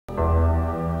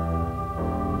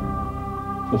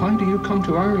Why do you come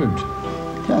to Ireland?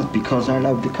 Just because I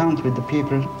love the country, the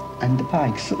people, and the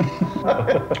pikes.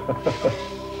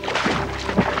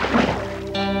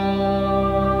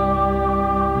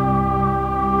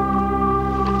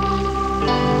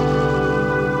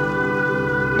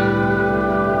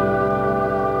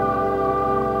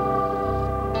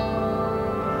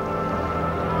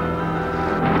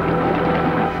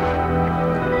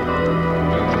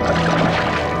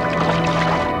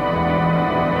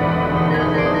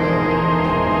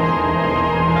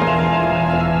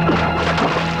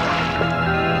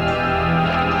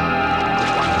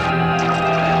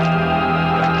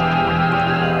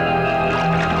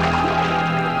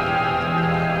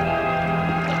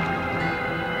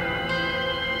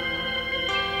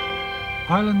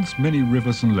 Ireland's many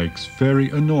rivers and lakes vary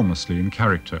enormously in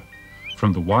character,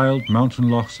 from the wild mountain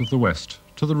lochs of the west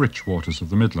to the rich waters of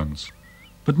the Midlands.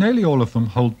 But nearly all of them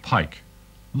hold pike,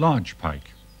 large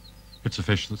pike. It's a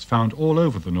fish that's found all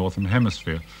over the Northern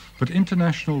Hemisphere, but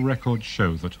international records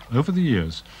show that over the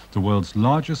years, the world's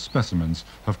largest specimens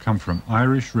have come from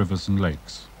Irish rivers and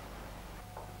lakes.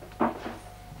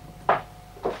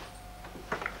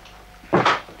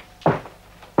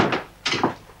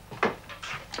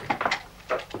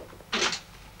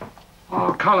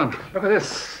 Oh, Colin, look at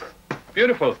this.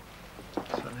 Beautiful.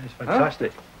 It's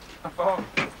fantastic. Huh? Oh,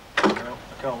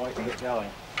 I can't wait to get going.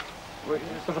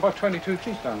 there's about 22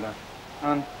 feet down there.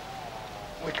 And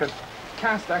we could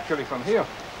cast actually from here.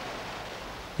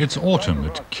 It's autumn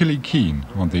at Killikeen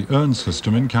on the Erne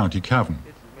system in County Cavan.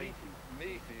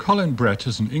 Colin Brett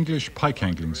is an English pike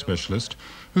angling specialist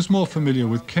who's more familiar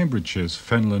with Cambridgeshire's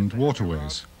fenland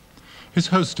waterways. His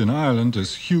host in Ireland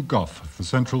is Hugh Goff of the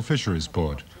Central Fisheries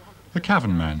Board, a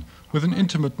Cavan man with an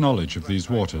intimate knowledge of these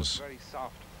waters.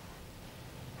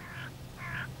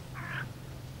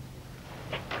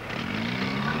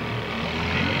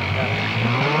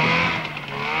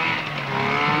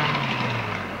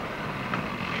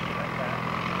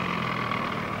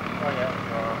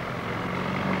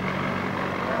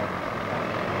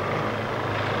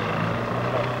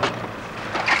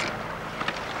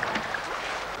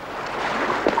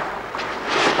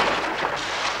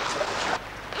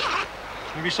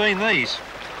 Have you seen these?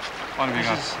 What have you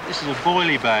got? This is a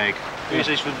boilie bag. We use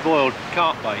these for boiled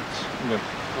carp baits. Yeah.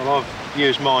 Well, I've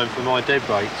used mine for my dead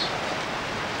baits.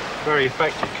 Very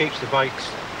effective, keeps the baits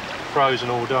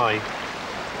frozen all day.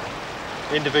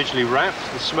 Individually wrapped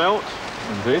and smelt.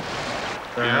 Indeed.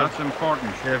 Yeah, that's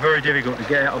important. They're very difficult to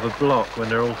get out of a block when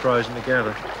they're all frozen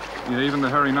together. Yeah, even the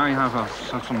herring I have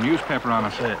has some newspaper on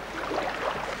it. That's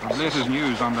it. The latest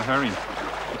news on the herring.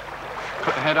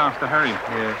 Cut the head off the herring.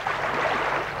 Yeah.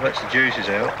 Lets the juices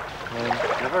out.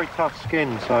 They're very tough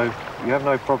skin, so you have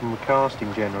no problem with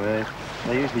casting generally.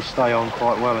 They usually stay on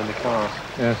quite well in the cast.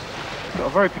 Yes. It's got a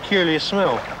very peculiar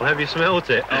smell. Well, have you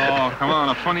smelt it? Oh, come on,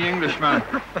 a funny Englishman.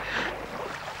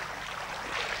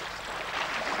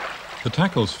 The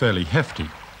tackle's fairly hefty,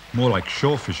 more like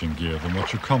shore fishing gear than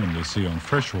what you commonly see on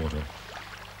freshwater.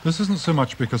 This isn't so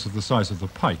much because of the size of the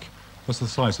pike as the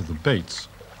size of the baits.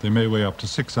 They may weigh up to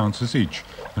 6 ounces each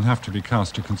and have to be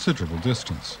cast a considerable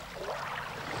distance.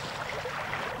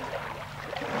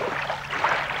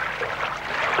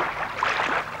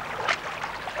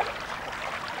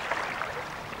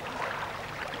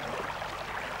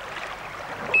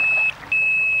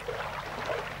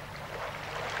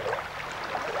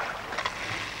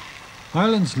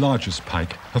 Ireland's largest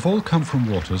pike have all come from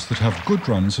waters that have good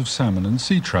runs of salmon and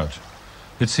sea trout.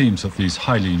 It seems that these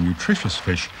highly nutritious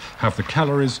fish have the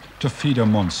calories to feed a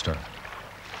monster.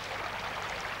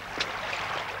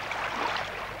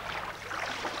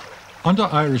 Under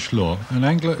Irish law, an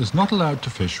angler is not allowed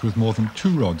to fish with more than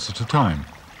 2 rods at a time.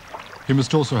 He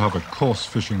must also have a coarse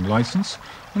fishing license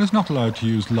and is not allowed to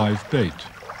use live bait.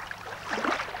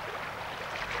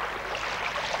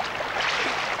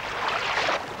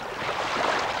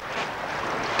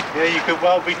 Yeah, you could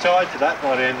well be tied to that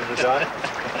by the end of the day.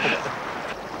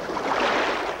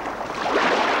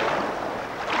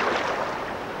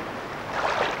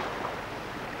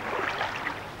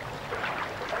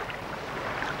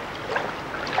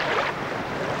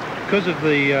 Because of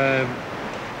the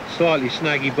slightly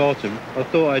snaggy bottom, I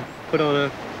thought I'd put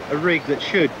on a rig that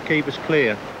should keep us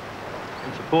clear.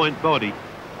 It's a buoyant body.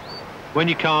 When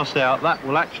you cast out, that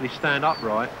will actually stand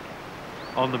upright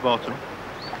on the bottom.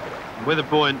 And with a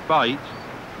buoyant bait,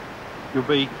 you'll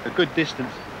be a good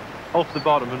distance off the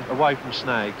bottom and away from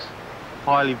snags,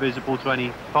 highly visible to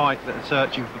any pike that are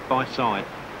searching by sight.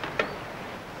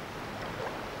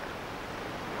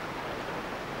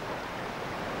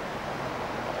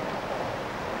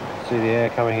 See the air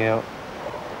coming out.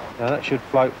 Now that should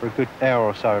float for a good hour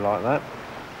or so like that.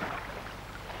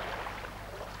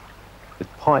 With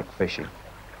pike fishing,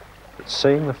 it's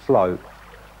seeing the float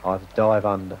either dive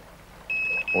under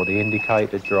or the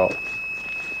indicator drop.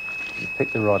 You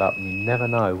pick the rod up and you never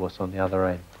know what's on the other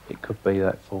end. It could be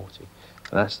that 40.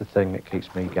 And that's the thing that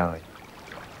keeps me going.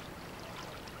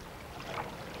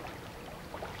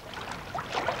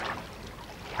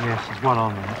 Yes, there's one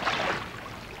on there.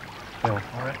 Go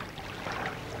for it.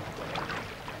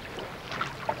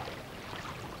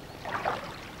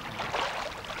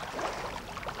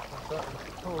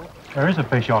 There is a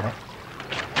fish on it.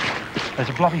 There's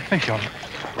a bloody fish on it.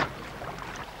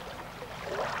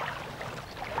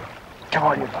 Come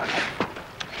on, you bugger.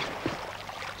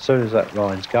 As soon as that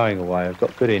line's going away, I've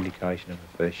got good indication of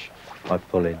a fish, I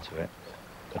pull into it.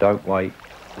 I don't wait.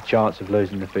 The chance of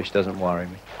losing the fish doesn't worry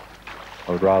me.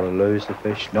 I would rather lose the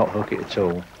fish, not hook it at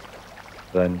all,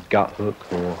 than gut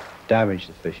hook or damage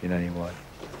the fish in any way.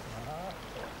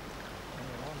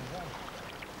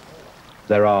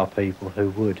 There are people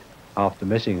who would, after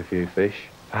missing a few fish,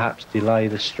 perhaps delay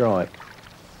the strike.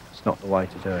 It's not the way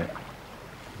to do it.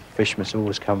 Fish must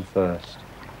always come first.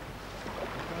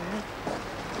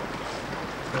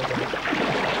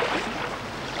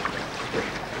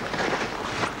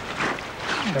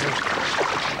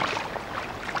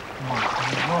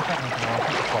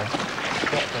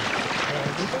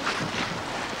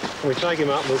 We take him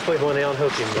up, we'll put him on the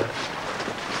unhooking mat.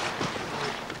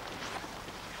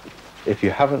 If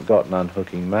you haven't got an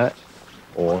unhooking mat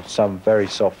or some very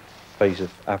soft piece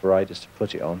of apparatus to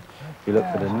put it on, you look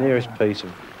for the nearest piece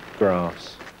of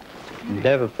grass.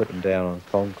 Never put them down on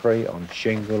concrete, on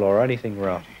shingle or anything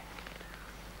rough.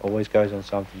 Always goes on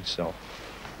something soft.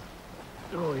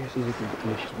 Oh yes, he's a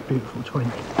good fish. Beautiful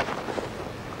 20.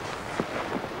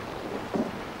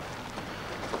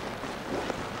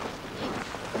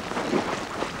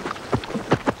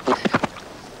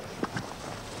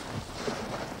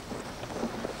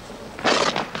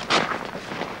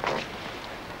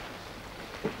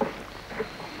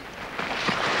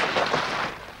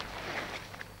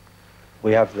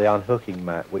 We have the unhooking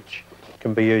mat, which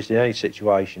can be used in any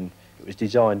situation. It was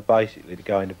designed basically to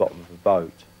go in the bottom of a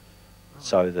boat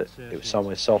so that it was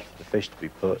somewhere soft for the fish to be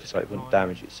put so it wouldn't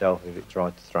damage itself if it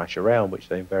tried to thrash around, which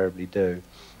they invariably do.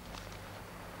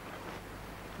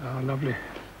 Oh, lovely.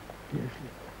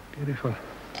 Beautiful.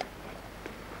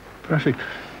 Perfect.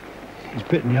 He's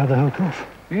bitten the other hook off.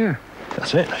 Yeah.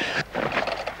 That's it.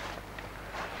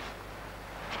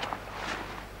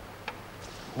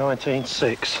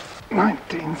 19.6.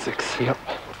 19.6. Yep.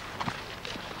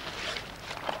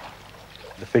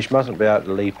 The fish mustn't be able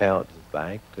to leap out of the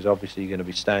bag because obviously you're going to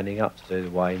be standing up to do the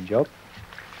weighing job.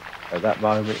 At that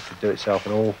moment it could do itself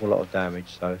an awful lot of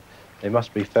damage, so they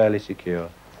must be fairly secure.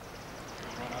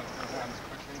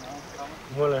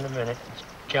 Well, in a minute. It's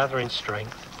gathering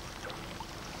strength.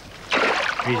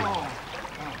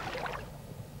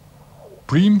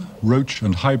 Bream, roach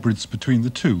and hybrids between the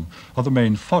two are the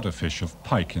main fodder fish of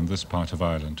pike in this part of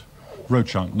Ireland.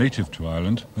 Roach aren't native to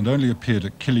Ireland and only appeared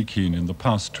at Killikeen in the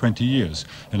past 20 years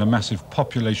in a massive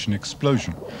population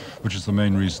explosion, which is the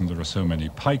main reason there are so many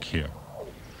pike here.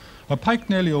 A pike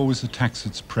nearly always attacks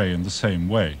its prey in the same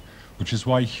way, which is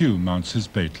why Hugh mounts his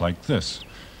bait like this.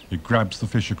 It grabs the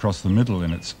fish across the middle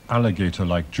in its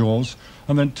alligator-like jaws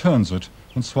and then turns it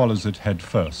and swallows it head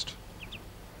first.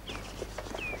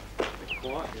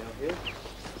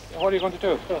 What are you going to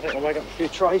do? I think I'll make up a few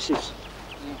traces.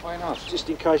 Why not? Just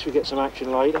in case we get some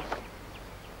action later.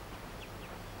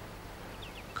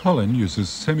 Colin uses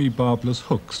semi-barbless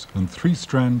hooks and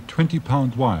 3-strand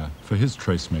 20-pound wire for his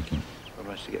trace making. I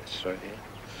managed to get this straight here.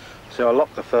 So I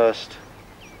lock the first,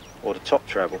 or the top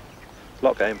treble,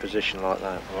 lock it in position like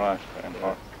that. Right.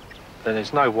 Then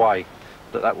there's no way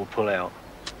that that will pull out.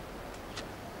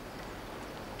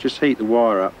 Just heat the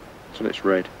wire up till it's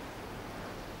red.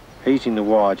 Heating the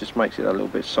wire just makes it a little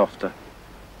bit softer.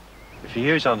 If you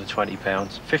use under 20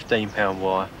 pounds, 15-pound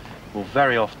wire will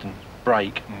very often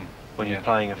break when you're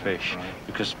playing a fish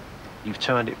because you've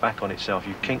turned it back on itself,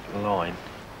 you've kinked the line.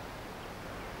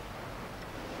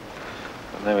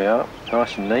 And there we are,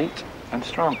 nice and neat. And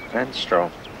strong. And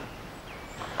strong.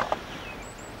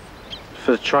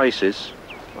 For the traces,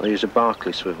 I use a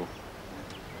Barclay swivel.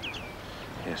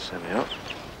 Yes, there we are.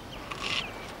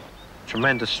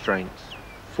 Tremendous strength,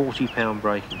 40-pound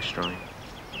breaking strain.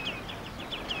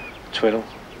 Twiddle,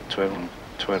 twiddle,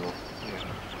 twiddle.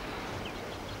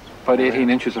 About 18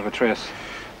 inches of a trace.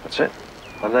 That's it.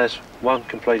 And there's one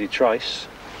completed trace,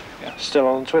 still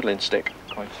on the twiddling stick.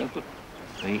 Quite simple.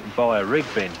 And you can buy a rig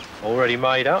bin already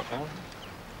made up.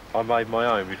 I made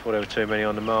my own before there were too many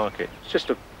on the market. It's just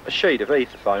a sheet of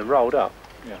ether foam rolled up.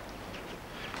 Yeah.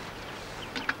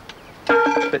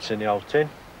 Fits in the old tin.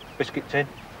 biscuit tin,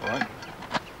 Right.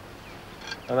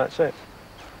 and that's it.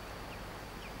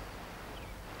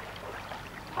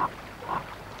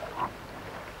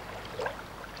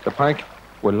 The pike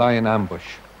will lie in ambush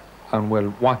and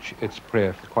will watch its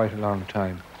prey for quite a long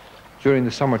time. During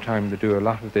the summertime, they do a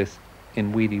lot of this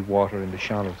in weedy water in the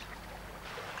shallows.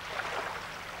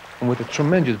 And with a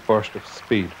tremendous burst of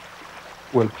speed,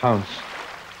 will pounce.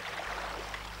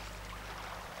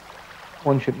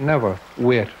 One should never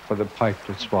wait for the pike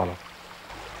to swallow.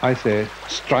 I say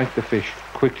strike the fish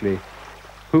quickly,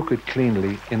 hook it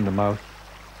cleanly in the mouth,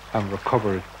 and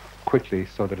recover it quickly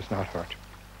so that it's not hurt.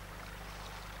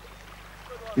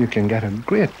 You can get a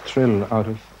great thrill out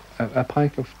of a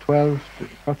pike of 12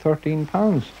 or 13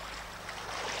 pounds.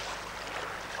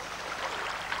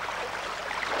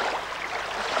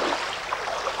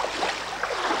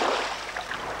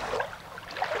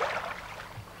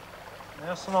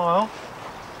 Now smile,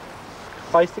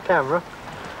 face the camera,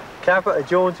 cap at a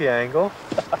jaunty angle.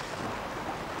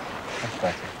 That's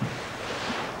better.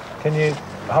 Can you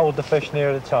hold the fish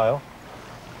near the tail?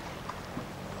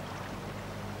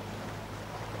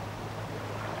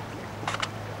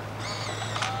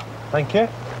 Thank you.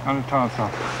 And a tail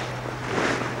top.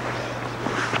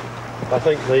 I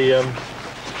think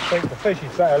the fish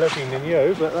is better looking than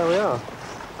you, but there we are.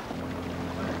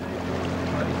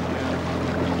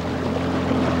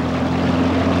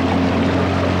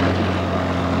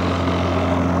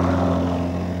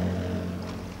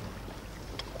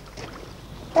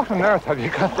 What on earth have you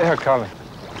got there, Colin?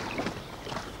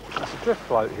 That's a drift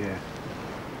float here.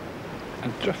 A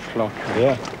drift float.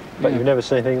 Yeah. But Yeah. you've never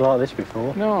seen anything like this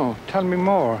before. No, tell me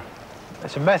more.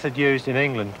 It's a method used in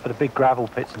England for the big gravel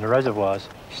pits and the reservoirs.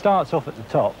 It starts off at the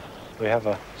top. We have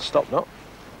a stop knot.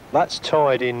 That's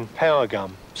tied in power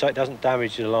gum, so it doesn't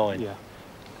damage the line. Yeah.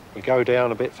 We go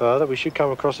down a bit further, we should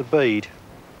come across a bead.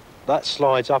 That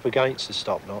slides up against the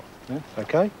stop knot. Yeah.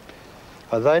 Okay?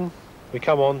 And then we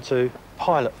come on to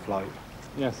pilot float.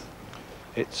 Yes.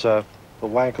 It's a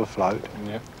waggler float,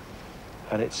 Yeah.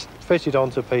 and it's fitted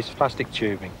onto a piece of plastic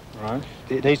tubing. Right.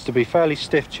 It needs to be fairly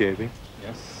stiff tubing.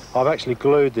 Yes. I've actually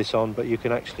glued this on, but you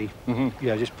can actually,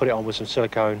 just put it on with some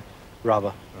silicone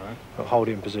rubber. Right. And hold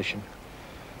it in position.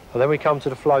 And then we come to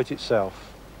the float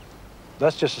itself.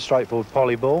 That's just a straightforward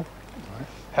poly ball, Right.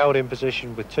 held in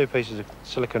position with 2 pieces of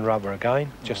silicone rubber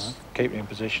again, just Right. keep it in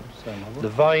position. Same level. The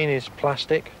vane is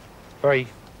plastic, very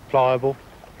pliable,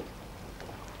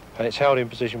 and it's held in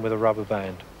position with a rubber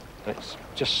band. And it's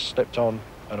just slipped on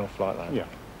and off like that. Yeah.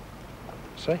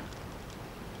 See?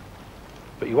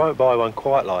 But you won't buy one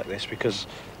quite like this because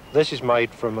this is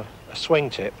made from a swing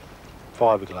tip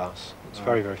fiberglass. It's Right.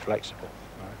 very, very flexible.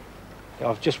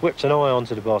 I've just whipped an eye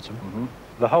onto the bottom. Mm-hmm.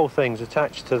 The whole thing's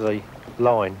attached to the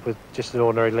line with just an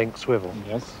ordinary link swivel.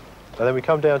 Yes. And then we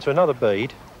come down to another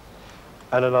bead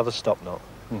and another stop knot.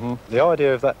 Mm-hmm. The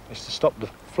idea of that is to stop the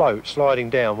float sliding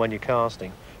down when you're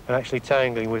casting and actually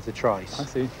tangling with the trace. I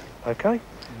see. Okay?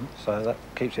 So that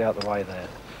keeps it out of the way there.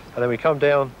 And then we come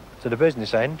down to the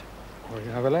business end Well, you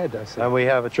have a lead, I see. and we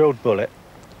have a drilled bullet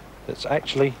that's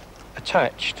actually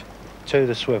attached to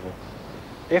the swivel.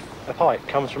 If a pike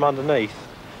comes from underneath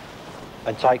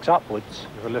and takes upwards,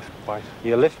 You have a lift bite.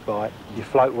 your lift bite, your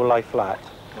float will lay flat,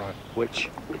 Right. which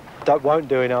won't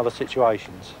do in other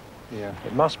situations. Yeah.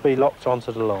 It must be locked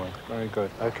onto the line, Very good.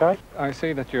 okay? I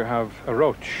see that you have a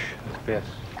roach. Yes.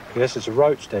 Yes, it's a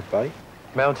roach dead bait,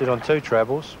 mounted on 2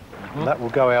 trebles. That will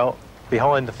go out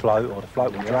behind the float, or the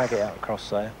float will drag it out across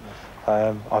there.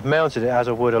 I've mounted it as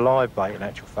I would a live bait, in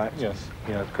actual fact. Yes.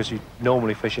 You know, because you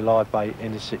normally fish a live bait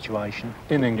in this situation.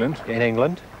 In England, In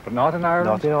England, but not in Ireland.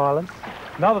 not in Ireland.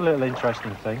 Another little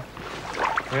interesting thing,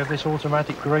 we have this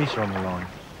automatic greaser on the line.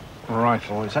 Right.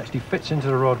 Or it actually fits into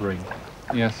the rod ring.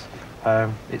 Yes.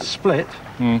 It's split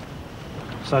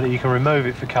so that you can remove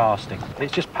it for casting.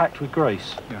 It's just packed with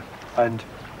grease. Yeah. And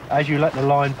as you let the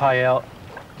line pay out,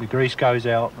 the grease goes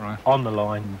out Right. on the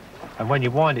line, and when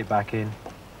you wind it back in,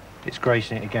 it's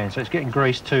greasing it again. So it's getting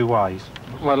greased 2 ways.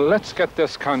 Well, let's get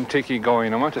this Contiki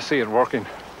going. I want to see it working.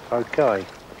 Okay.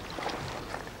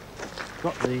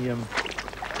 Got the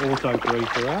auto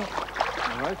greaser out.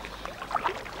 All right.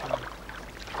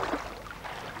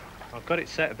 I've got it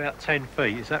set about 10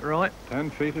 feet, is that right?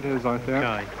 10 feet it is out there.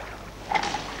 Okay.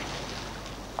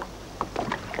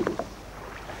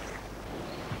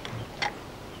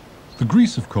 The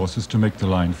grease, of course, is to make the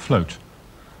line float.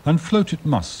 And float it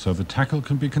must so the tackle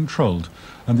can be controlled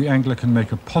and the angler can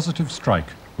make a positive strike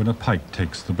when a pike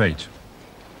takes the bait.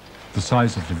 The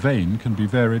size of the vane can be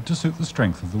varied to suit the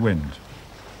strength of the wind.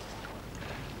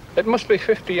 It must be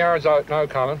 50 yards out now,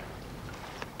 Colin.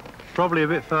 Probably a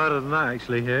bit further than that,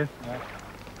 actually, here.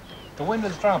 The wind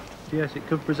has dropped. Yes, it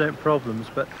could present problems,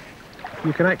 but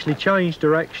you can actually change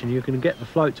direction. You can get the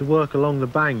float to work along the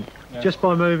bank just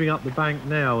by moving up the bank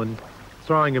now and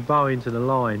throwing a bow into the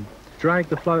line. Drag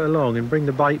the float along and bring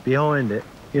the bait behind it.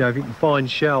 You know, if you can find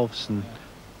shelves and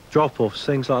drop-offs,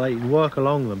 things like that, you can work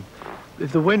along them.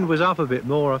 If the wind was up a bit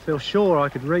more, I feel sure I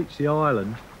could reach the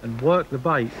island and work the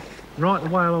bait right the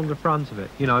way along the front of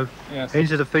it, you know,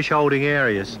 into the fish holding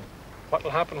areas. What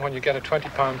will happen when you get a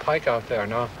 20-pound pike out there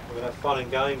now? We'll have fun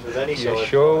and games with any You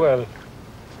sure will,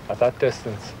 at that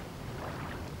distance.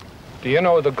 Do you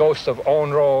know the ghost of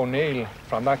Owenroe O'Neill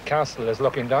from that castle is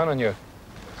looking down on you?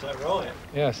 Is that right?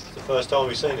 Yes. It's the first time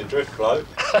we've seen a drift float.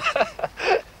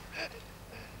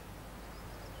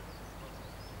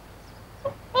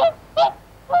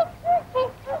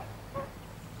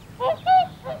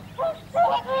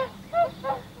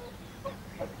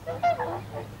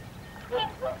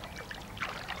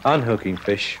 Unhooking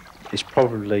fish is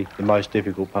probably the most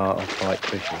difficult part of pike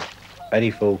fishing.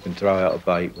 Any fool can throw out a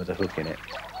bait with a hook in it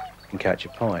and catch a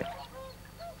pike.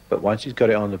 But once he's got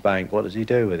it on the bank, what does he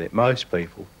do with it? Most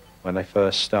people, when they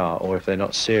first start, or if they're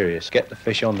not serious, get the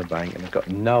fish on the bank and they've got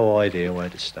no idea where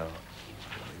to start.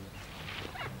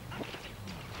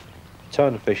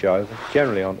 Turn the fish over,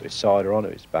 generally onto its side or onto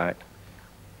its back,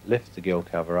 lift the gill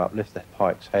cover up, lift the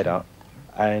pike's head up,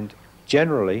 and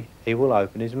generally he will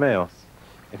open his mouth.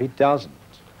 If he doesn't,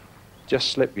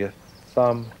 just slip your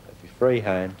thumb of your free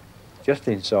hand just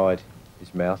inside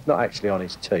his mouth, not actually on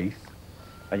his teeth,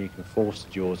 and you can force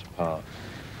the jaws apart.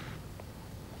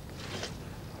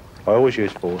 I always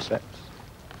use forceps.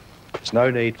 There's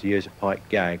no need to use a pike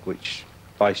gag, which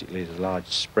basically is a large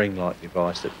spring-like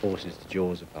device that forces the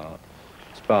jaws apart.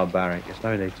 It's barbaric, there's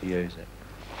no need to use it.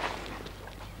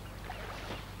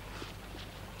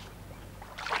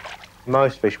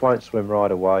 Most fish won't swim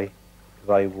right away.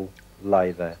 They will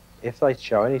lay there. If they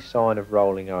show any sign of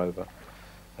rolling over,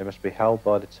 they must be held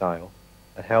by the tail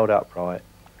and held upright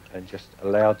and just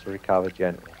allowed to recover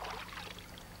gently.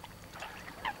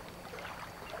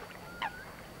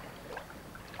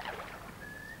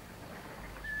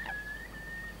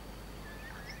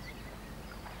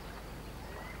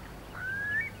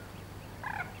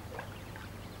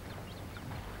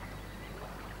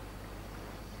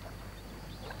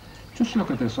 Just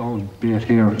look at this old bait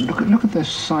here. Look at the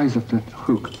size of the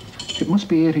hook. It must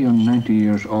be 80 or 90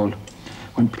 years old.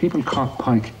 When people caught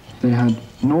pike, they had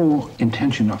no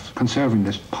intention of conserving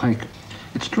this pike.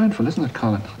 It's dreadful, isn't it,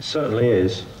 Colin? It certainly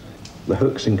is. The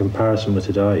hooks in comparison with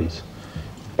today's.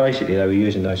 Basically, they were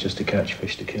using those just to catch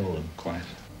fish to kill them. Quite.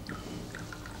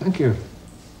 Thank you.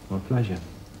 My pleasure.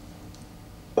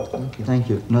 Thank you. Thank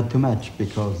you. Not too much,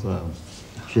 because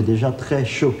j'ai déjà très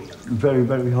chaud. Very,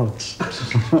 very hot.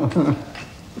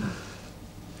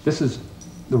 This is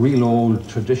the real old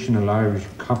traditional Irish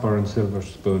copper and silver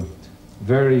spoon.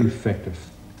 Very effective.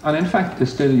 And in fact,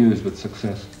 it's still used with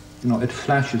success. You know, it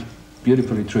flashes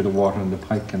beautifully through the water and the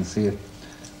pike can see it.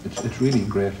 It's really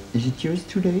great. Is it used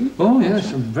today? Oh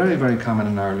yes, very, very common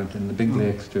in Ireland, in the big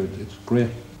lakes too. It's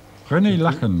great. René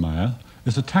Lachenmeyer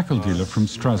is a tackle dealer from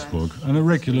Strasbourg and a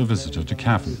regular visitor to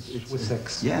Cavan.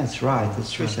 Yeah, it's right. It's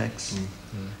Swiss X.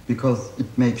 Because it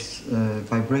makes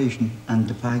vibration, and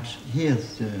the pike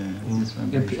hears this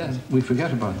vibration. We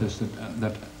forget about this,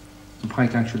 that the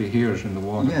pike actually hears in the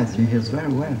water. Yes, he hears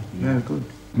very well. Very good.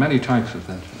 Many types of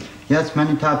that. Yes,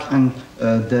 many types, and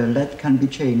the lead can be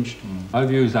changed.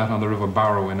 I've used that on the River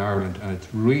Barrow in Ireland, and it's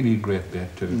really great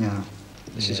bait too. Yeah.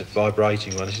 This is a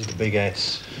vibrating one. This is the Big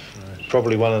S.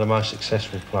 Probably one of the most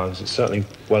successful plugs. It's certainly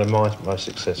one of my most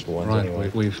successful ones anyway.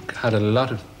 We've had a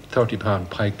lot of 30-pound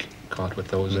pike caught with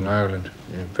those in Ireland.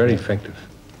 Yeah, very effective.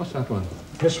 What's that one?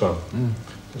 This one?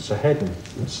 It's a Headon.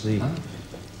 It's the,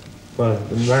 well,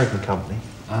 the American company.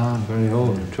 Ah, very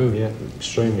old too. Yeah,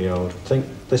 extremely old. I think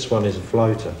this one is a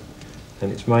floater,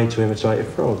 and it's made to imitate a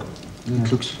frog. It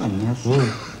looks fun, yes.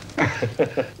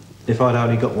 If I'd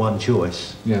only got one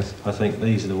choice, yes, I think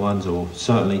these are the ones, or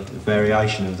certainly a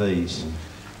variation of these,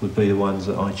 would be the ones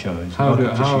that I chose. How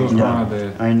are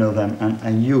they? I know them, and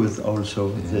I use also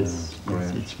this.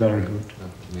 Yes, it's very good.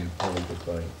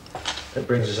 That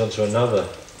brings us on to another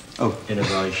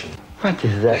innovation. What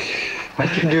is that? What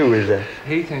do you do with that?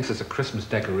 He thinks it's a Christmas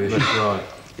decoration. That's right.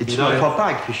 It's not for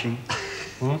pike fishing.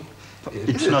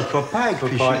 It's not for pike For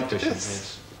fishing. pike fishing,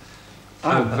 yes.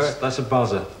 That's a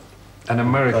buzzer. An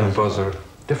American buzzer.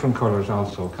 Different colours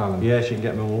also, Colin. Yes, you can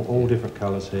get them all different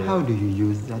colours here. How do you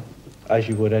use that? As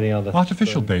you would any other.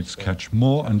 Artificial baits catch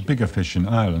more and bigger fish in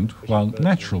Ireland, while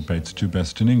natural baits do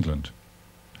best in England.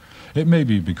 It may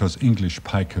be because English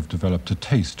pike have developed a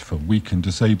taste for weak and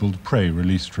disabled prey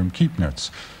released from keep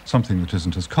nets, something that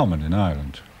isn't as common in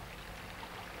Ireland.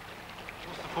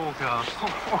 forecast?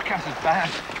 Forecast is bad.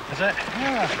 Is it?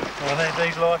 Yeah. Well, I need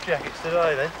these life jackets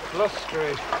today then.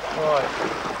 Blustery. Right.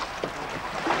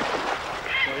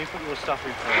 Well, you put your stuff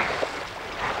in first.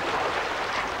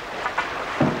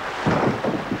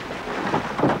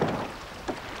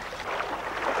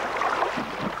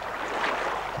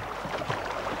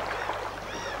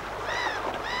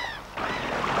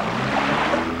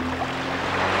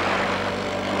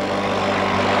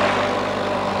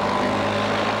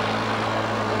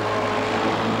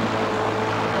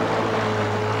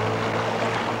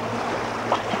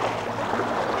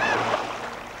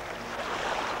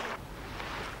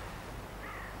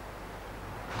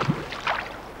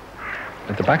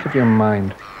 At the back of your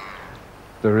mind,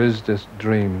 there is this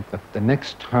dream that the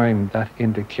next time that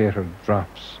indicator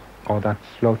drops or that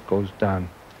float goes down,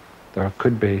 there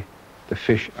could be the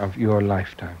fish of your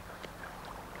lifetime.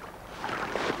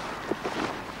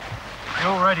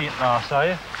 You're ready at last, are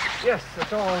you? Yes,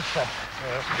 that's all I said.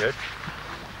 Yeah, that's good.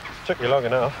 Took you long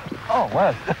enough. Oh,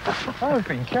 well, I've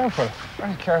been careful,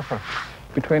 very careful.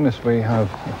 Between us, we have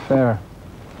a fair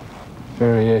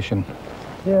variation.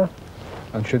 Yeah.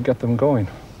 And should get them going.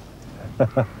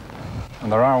 And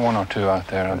there are one or two out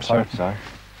there, I'm certain. So.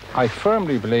 I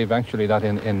firmly believe, actually, that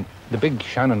in the big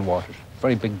Shannon waters,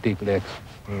 very big, deep lakes,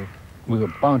 we were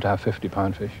bound to have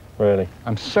 50-pound fish. Really?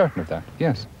 I'm certain of that,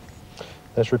 yes.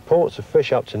 There's reports of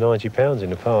fish up to 90 pounds in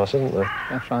the past, isn't there?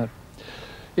 That's right.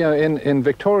 Yeah, in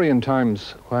Victorian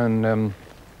times, when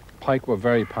pike were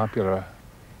very popular,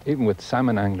 even with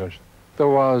salmon anglers, there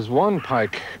was one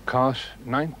pike caught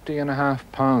 90.5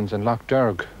 pounds in Loch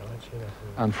Derg.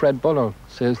 And Fred Buller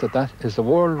says that that is the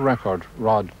world record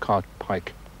rod caught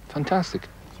pike. Fantastic.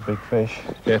 It's a big fish.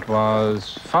 It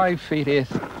was 5 feet 8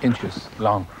 inches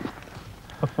long.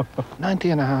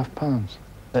 90.5 pounds.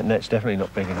 That net's definitely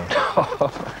not big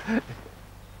enough.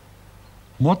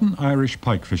 Modern Irish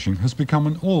pike fishing has become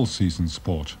an all-season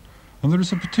sport, and there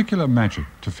is a particular magic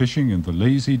to fishing in the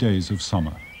lazy days of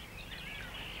summer.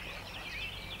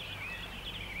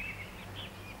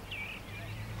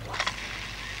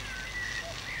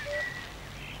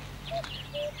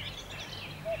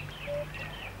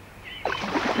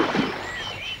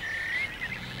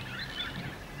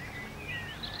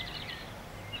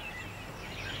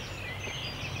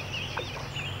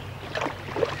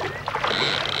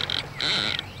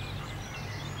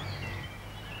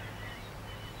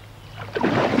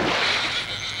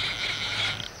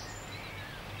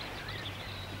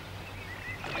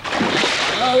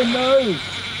 Oh no!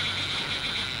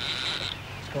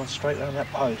 It's gone straight round that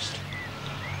post.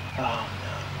 Oh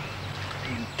no.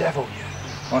 You devil, you.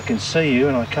 I can see you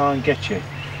and I can't get you.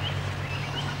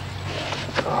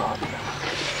 Oh no.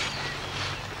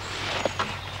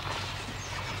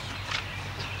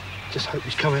 Just hope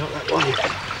he's coming up that way.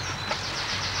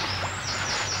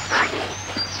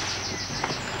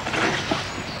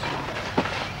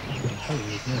 Oh,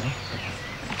 he is now.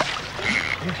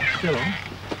 Yes, he's still on.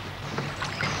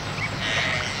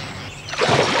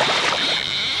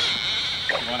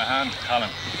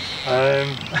 Alan.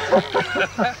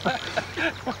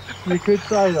 You could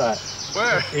say that.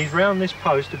 Where? He's round this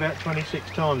post about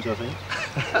 26 times, I think.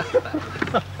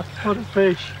 What a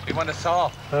fish. You want a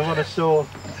saw? I want a saw.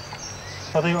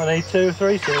 I think I need 2 or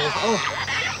 3 saws. Oh.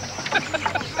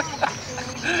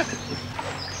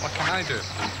 What can I do?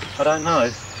 I don't know. I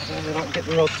don't know if I can get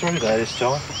the rod through there this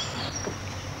time.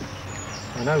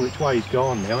 I know which way he's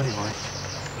gone now anyway.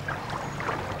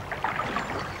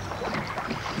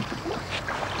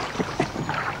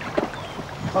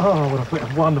 Oh, what a bit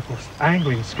of wonderful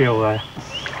angling skill there.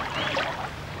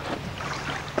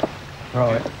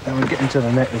 Right, now we're getting to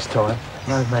the net this time.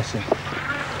 No messing.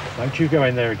 Don't you go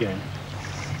in there again.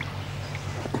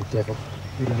 You devil.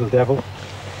 You little devil.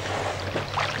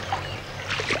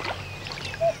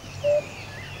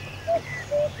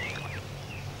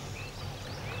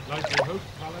 Like your hook,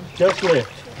 Alan? Just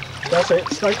lift. That's it.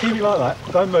 Stay, keep it like that.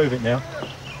 Don't move it now.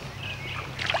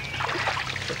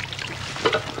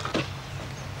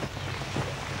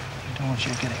 I want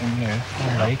you to get it in here.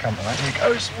 Oh, no, you come to that. Here it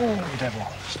goes. Oh, you devil.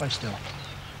 Stay still.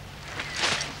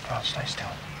 Oh, stay still.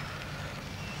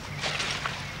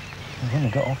 He only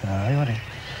got off in a hurry, would he?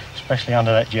 Especially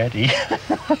under that jetty.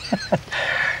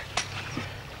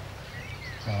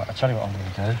 Right, I'll tell you what I'm going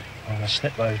to do. I'm going to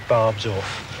snip those barbs off.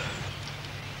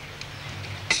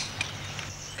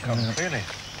 Come on. Really?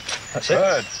 That's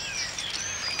Good.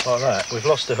 it. Like that. We've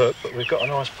lost the hook, but we've got a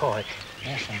nice pike.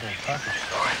 Yes, indeed. Perfect.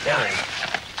 Right, down.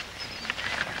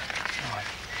 Right.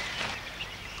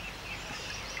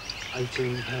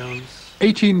 £18.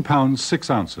 18 pounds 6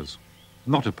 ounces.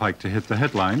 Not a pike to hit the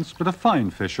headlines, but a fine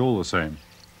fish all the same.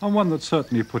 and one that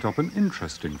certainly put up an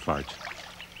interesting fight.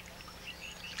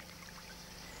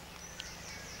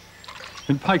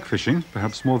 In pike fishing,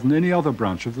 perhaps more than any other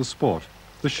branch of the sport,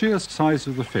 the sheer size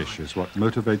of the fish is what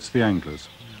motivates the anglers.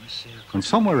 And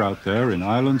somewhere out there in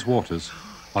Ireland's waters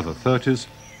are the 30s,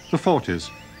 the 40s,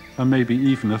 and maybe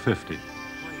even a 50.